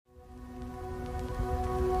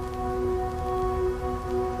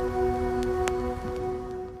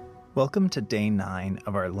Welcome to Day 9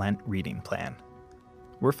 of our Lent reading plan.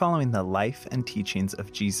 We're following the life and teachings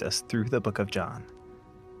of Jesus through the book of John.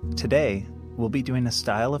 Today, we'll be doing a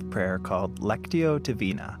style of prayer called Lectio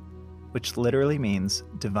Divina, which literally means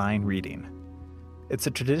divine reading. It's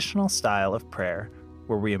a traditional style of prayer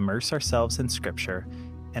where we immerse ourselves in Scripture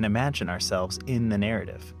and imagine ourselves in the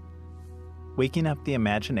narrative. Waking up the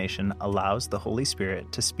imagination allows the Holy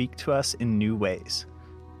Spirit to speak to us in new ways.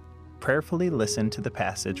 Prayerfully listen to the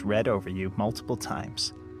passage read over you multiple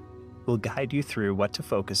times. We'll guide you through what to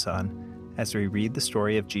focus on as we read the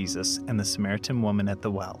story of Jesus and the Samaritan woman at the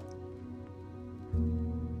well.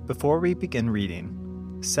 Before we begin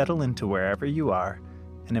reading, settle into wherever you are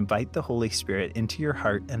and invite the Holy Spirit into your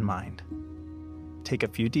heart and mind. Take a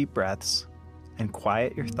few deep breaths and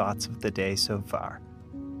quiet your thoughts of the day so far,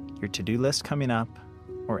 your to-do list coming up,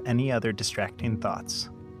 or any other distracting thoughts.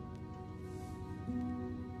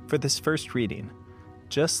 For this first reading,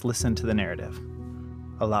 just listen to the narrative.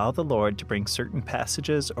 Allow the Lord to bring certain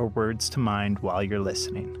passages or words to mind while you're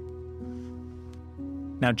listening.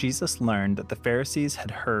 Now Jesus learned that the Pharisees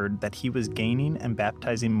had heard that he was gaining and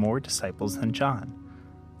baptizing more disciples than John,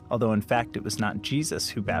 although in fact it was not Jesus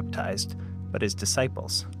who baptized, but his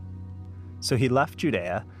disciples. So he left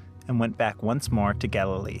Judea and went back once more to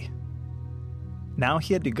Galilee. Now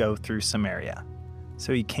he had to go through Samaria,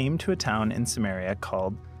 so he came to a town in Samaria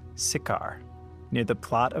called Sychar, near the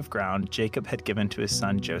plot of ground Jacob had given to his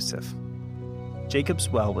son Joseph. Jacob's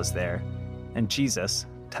well was there, and Jesus,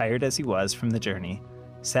 tired as he was from the journey,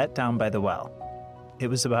 sat down by the well. It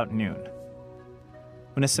was about noon.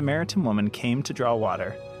 When a Samaritan woman came to draw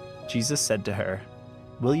water, Jesus said to her,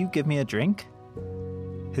 "Will you give me a drink?"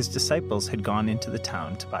 His disciples had gone into the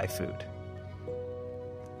town to buy food.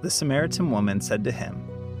 The Samaritan woman said to him,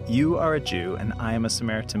 "You are a Jew, and I am a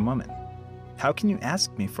Samaritan woman. How can you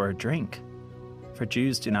ask me for a drink?" For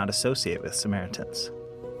Jews do not associate with Samaritans.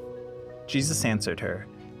 Jesus answered her,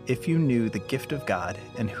 "If you knew the gift of God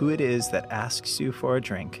and who it is that asks you for a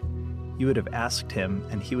drink, you would have asked him,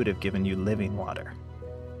 and he would have given you living water."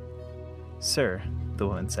 "Sir," the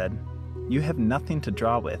woman said, "you have nothing to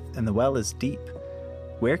draw with, and the well is deep.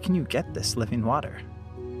 Where can you get this living water?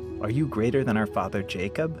 Are you greater than our father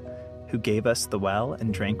Jacob, who gave us the well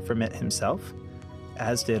and drank from it himself,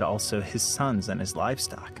 as did also his sons and his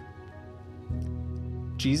livestock?"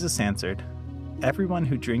 Jesus answered, "Everyone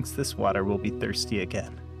who drinks this water will be thirsty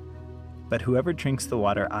again. But whoever drinks the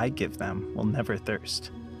water I give them will never thirst.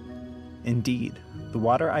 Indeed, the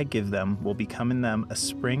water I give them will become in them a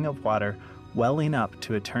spring of water welling up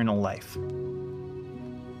to eternal life."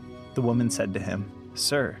 The woman said to him,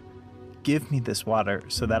 "Sir, give me this water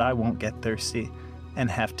so that I won't get thirsty and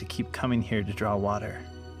have to keep coming here to draw water."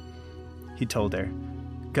 He told her,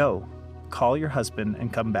 "Go, call your husband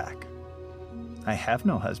and come back." "I have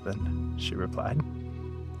no husband," she replied.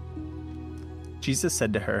 Jesus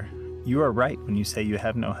said to her, "You are right when you say you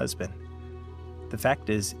have no husband. The fact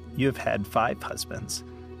is, you have had 5 husbands,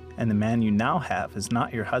 and the man you now have is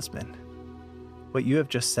not your husband. What you have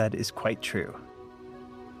just said is quite true."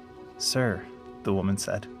 "Sir," the woman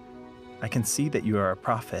said, "I can see that you are a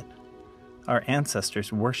prophet. Our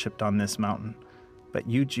ancestors worshipped on this mountain, but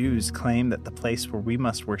you Jews claim that the place where we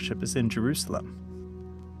must worship is in Jerusalem."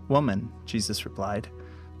 "Woman," Jesus replied,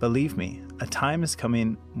 "believe me, a time is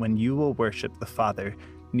coming when you will worship the Father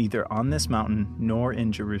neither on this mountain nor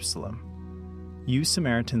in Jerusalem. You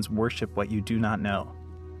Samaritans worship what you do not know.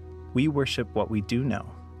 We worship what we do know,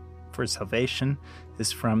 for salvation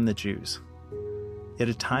is from the Jews. Yet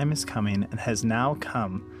a time is coming and has now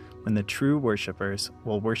come when the true worshippers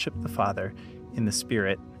will worship the Father in the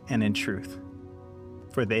Spirit and in truth,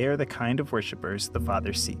 for they are the kind of worshippers the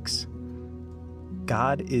Father seeks.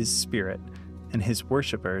 God is Spirit, and his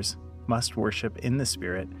worshippers must worship in the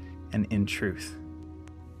Spirit and in truth."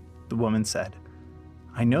 The woman said,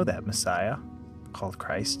 "I know that Messiah, called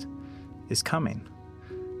Christ, is coming.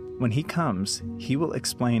 When he comes, he will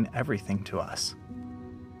explain everything to us."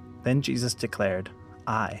 Then Jesus declared,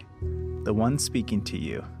 "I, the one speaking to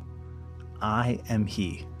you, I am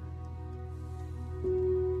he."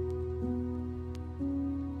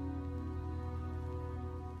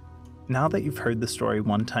 Now that you've heard the story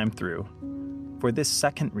one time through, for this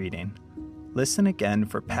second reading, listen again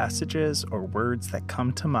for passages or words that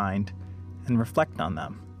come to mind and reflect on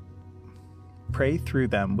them. Pray through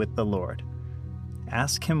them with the Lord.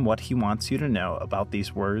 Ask him what he wants you to know about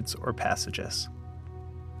these words or passages.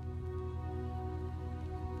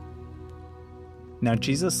 Now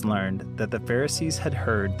Jesus learned that the Pharisees had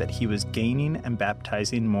heard that he was gaining and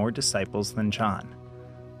baptizing more disciples than John,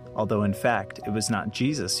 although in fact it was not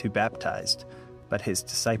Jesus who baptized, but his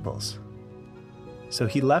disciples. So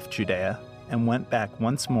he left Judea and went back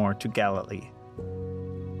once more to Galilee.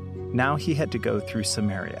 Now he had to go through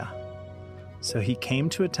Samaria. So he came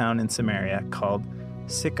to a town in Samaria called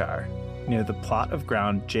Sychar, near the plot of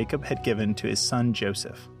ground Jacob had given to his son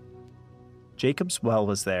Joseph. Jacob's well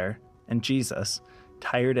was there, and Jesus,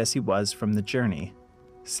 tired as he was from the journey,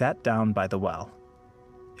 sat down by the well.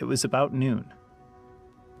 It was about noon.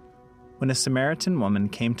 When a Samaritan woman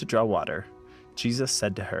came to draw water, Jesus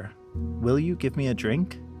said to her, "Will you give me a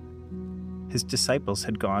drink?" His disciples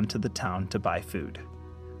had gone to the town to buy food.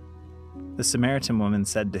 The Samaritan woman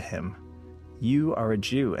said to him, "You are a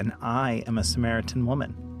Jew, and I am a Samaritan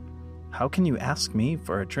woman. How can you ask me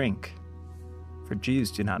for a drink?" For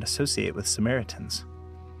Jews do not associate with Samaritans.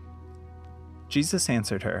 Jesus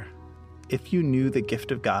answered her, "If you knew the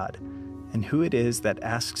gift of God, and who it is that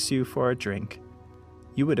asks you for a drink,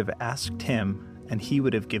 you would have asked him, and he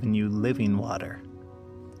would have given you living water."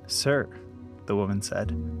 "Sir," the woman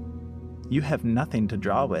said, "you have nothing to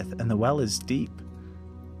draw with, and the well is deep.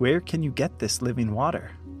 Where can you get this living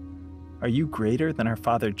water? Are you greater than our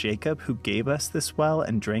father Jacob, who gave us this well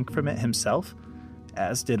and drank from it himself,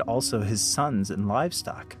 as did also his sons and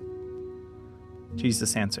livestock?"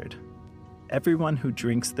 Jesus answered, "Everyone who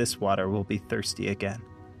drinks this water will be thirsty again.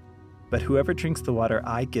 But whoever drinks the water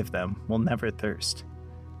I give them will never thirst.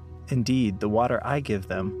 Indeed, the water I give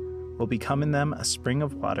them will become in them a spring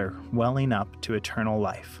of water welling up to eternal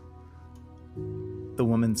life." The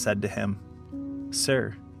woman said to him,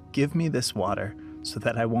 "Sir, give me this water so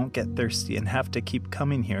that I won't get thirsty and have to keep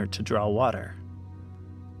coming here to draw water."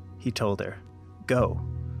 He told her, "Go,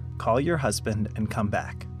 call your husband and come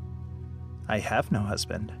back." "I have no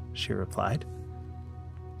husband," she replied.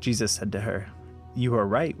 Jesus said to her, "You are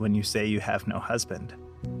right when you say you have no husband.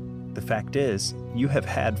 The fact is, you have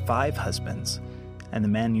had 5 husbands, and the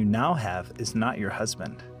man you now have is not your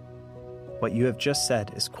husband. What you have just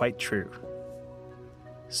said is quite true."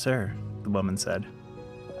 "Sir," the woman said,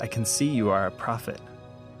 "I can see you are a prophet.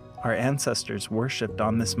 Our ancestors worshipped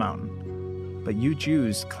on this mountain, but you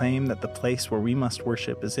Jews claim that the place where we must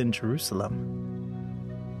worship is in Jerusalem."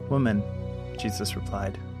 "Woman," Jesus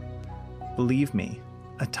replied, "believe me,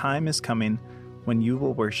 a time is coming when you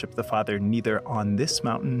will worship the Father neither on this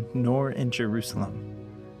mountain nor in Jerusalem.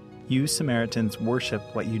 You Samaritans worship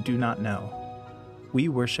what you do not know. We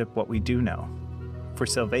worship what we do know, for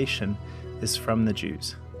salvation is from the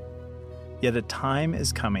Jews. Yet a time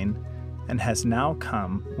is coming, and has now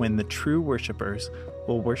come, when the true worshipers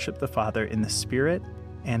will worship the Father in the Spirit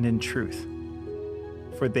and in truth.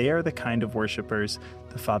 For they are the kind of worshipers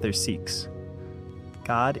the Father seeks.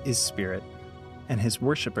 God is Spirit, and his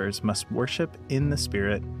worshipers must worship in the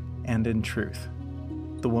Spirit and in truth."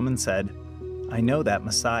 The woman said, "I know that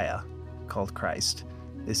Messiah, called Christ,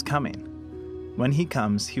 is coming. When he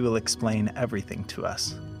comes, he will explain everything to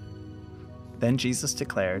us." Then Jesus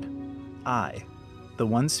declared, "I, the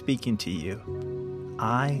one speaking to you,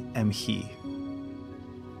 I am he."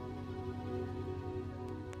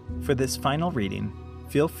 For this final reading,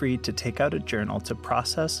 feel free to take out a journal to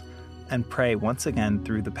process and pray once again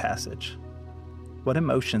through the passage. What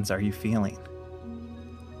emotions are you feeling?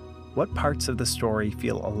 What parts of the story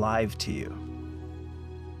feel alive to you?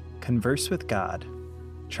 Converse with God,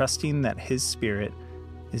 trusting that his Spirit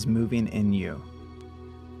is moving in you.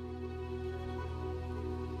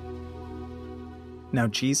 Now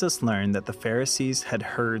Jesus learned that the Pharisees had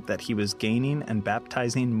heard that he was gaining and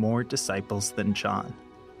baptizing more disciples than John,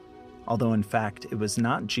 although in fact it was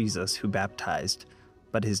not Jesus who baptized,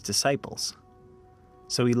 but his disciples.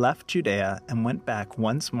 So he left Judea and went back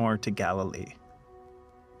once more to Galilee.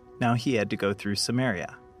 Now he had to go through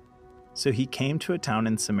Samaria. So he came to a town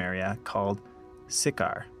in Samaria called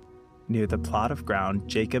Sychar, near the plot of ground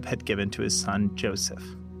Jacob had given to his son Joseph.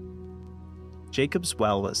 Jacob's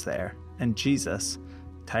well was there, and Jesus,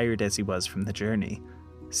 tired as he was from the journey,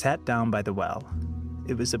 sat down by the well.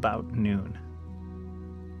 It was about noon.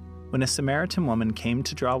 When a Samaritan woman came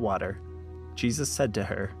to draw water, Jesus said to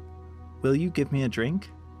her, "Will you give me a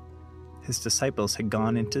drink?" His disciples had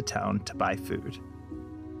gone into town to buy food.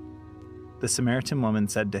 The Samaritan woman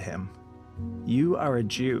said to him, "You are a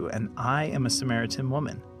Jew, and I am a Samaritan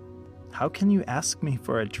woman. How can you ask me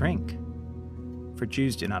for a drink?" For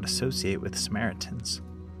Jews do not associate with Samaritans.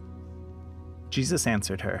 Jesus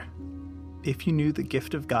answered her, "If you knew the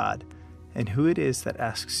gift of God, and who it is that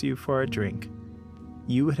asks you for a drink,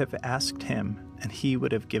 you would have asked him, and he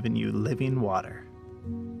would have given you living water."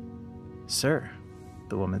 "Sir,"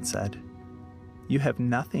 the woman said, "you have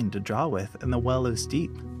nothing to draw with, and the well is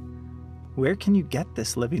deep. Where can you get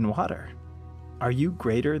this living water? Are you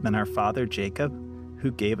greater than our father Jacob,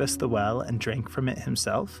 who gave us the well and drank from it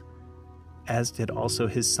himself, as did also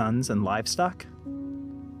his sons and livestock?"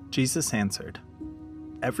 Jesus answered,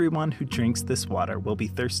 "Everyone who drinks this water will be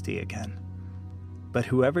thirsty again. But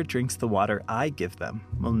whoever drinks the water I give them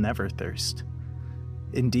will never thirst.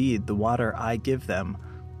 Indeed, the water I give them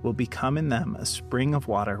will become in them a spring of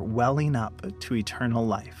water welling up to eternal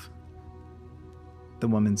life." The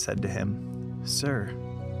woman said to him, "Sir,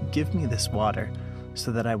 give me this water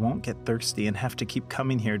so that I won't get thirsty and have to keep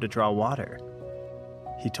coming here to draw water."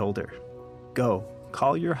 He told her, "Go,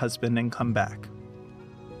 call your husband and come back."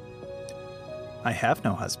 "I have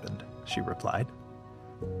no husband," she replied.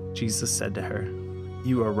 Jesus said to her,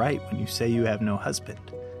 "You are right when you say you have no husband.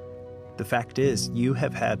 The fact is, you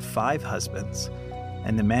have had 5 husbands,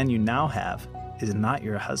 and the man you now have is not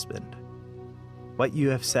your husband. What you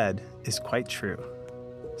have said is quite true."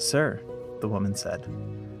 "Sir," the woman said,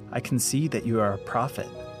 "I can see that you are a prophet.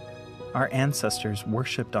 Our ancestors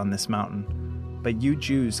worshipped on this mountain, but you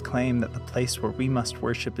Jews claim that the place where we must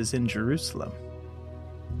worship is in Jerusalem."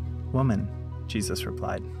 "Woman," Jesus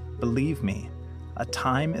replied, "believe me, a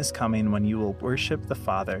time is coming when you will worship the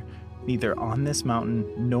Father neither on this mountain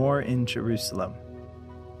nor in Jerusalem.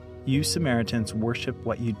 You Samaritans worship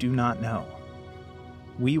what you do not know.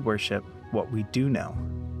 We worship what we do know,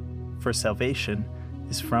 for salvation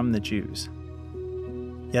is from the Jews.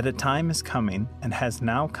 Yet a time is coming, and has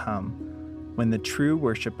now come, when the true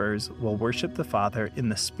worshippers will worship the Father in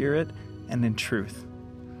the Spirit and in truth,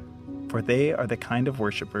 for they are the kind of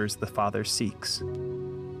worshippers the Father seeks.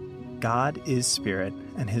 God is Spirit,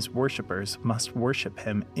 and his worshippers must worship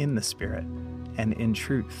him in the Spirit and in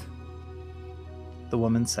truth." The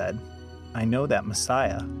woman said, "I know that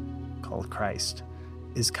Messiah, called Christ,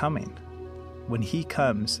 is coming. When he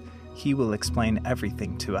comes, he will explain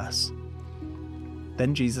everything to us."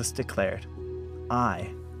 Then Jesus declared, "I,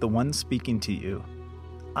 the one speaking to you,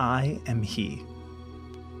 I am he."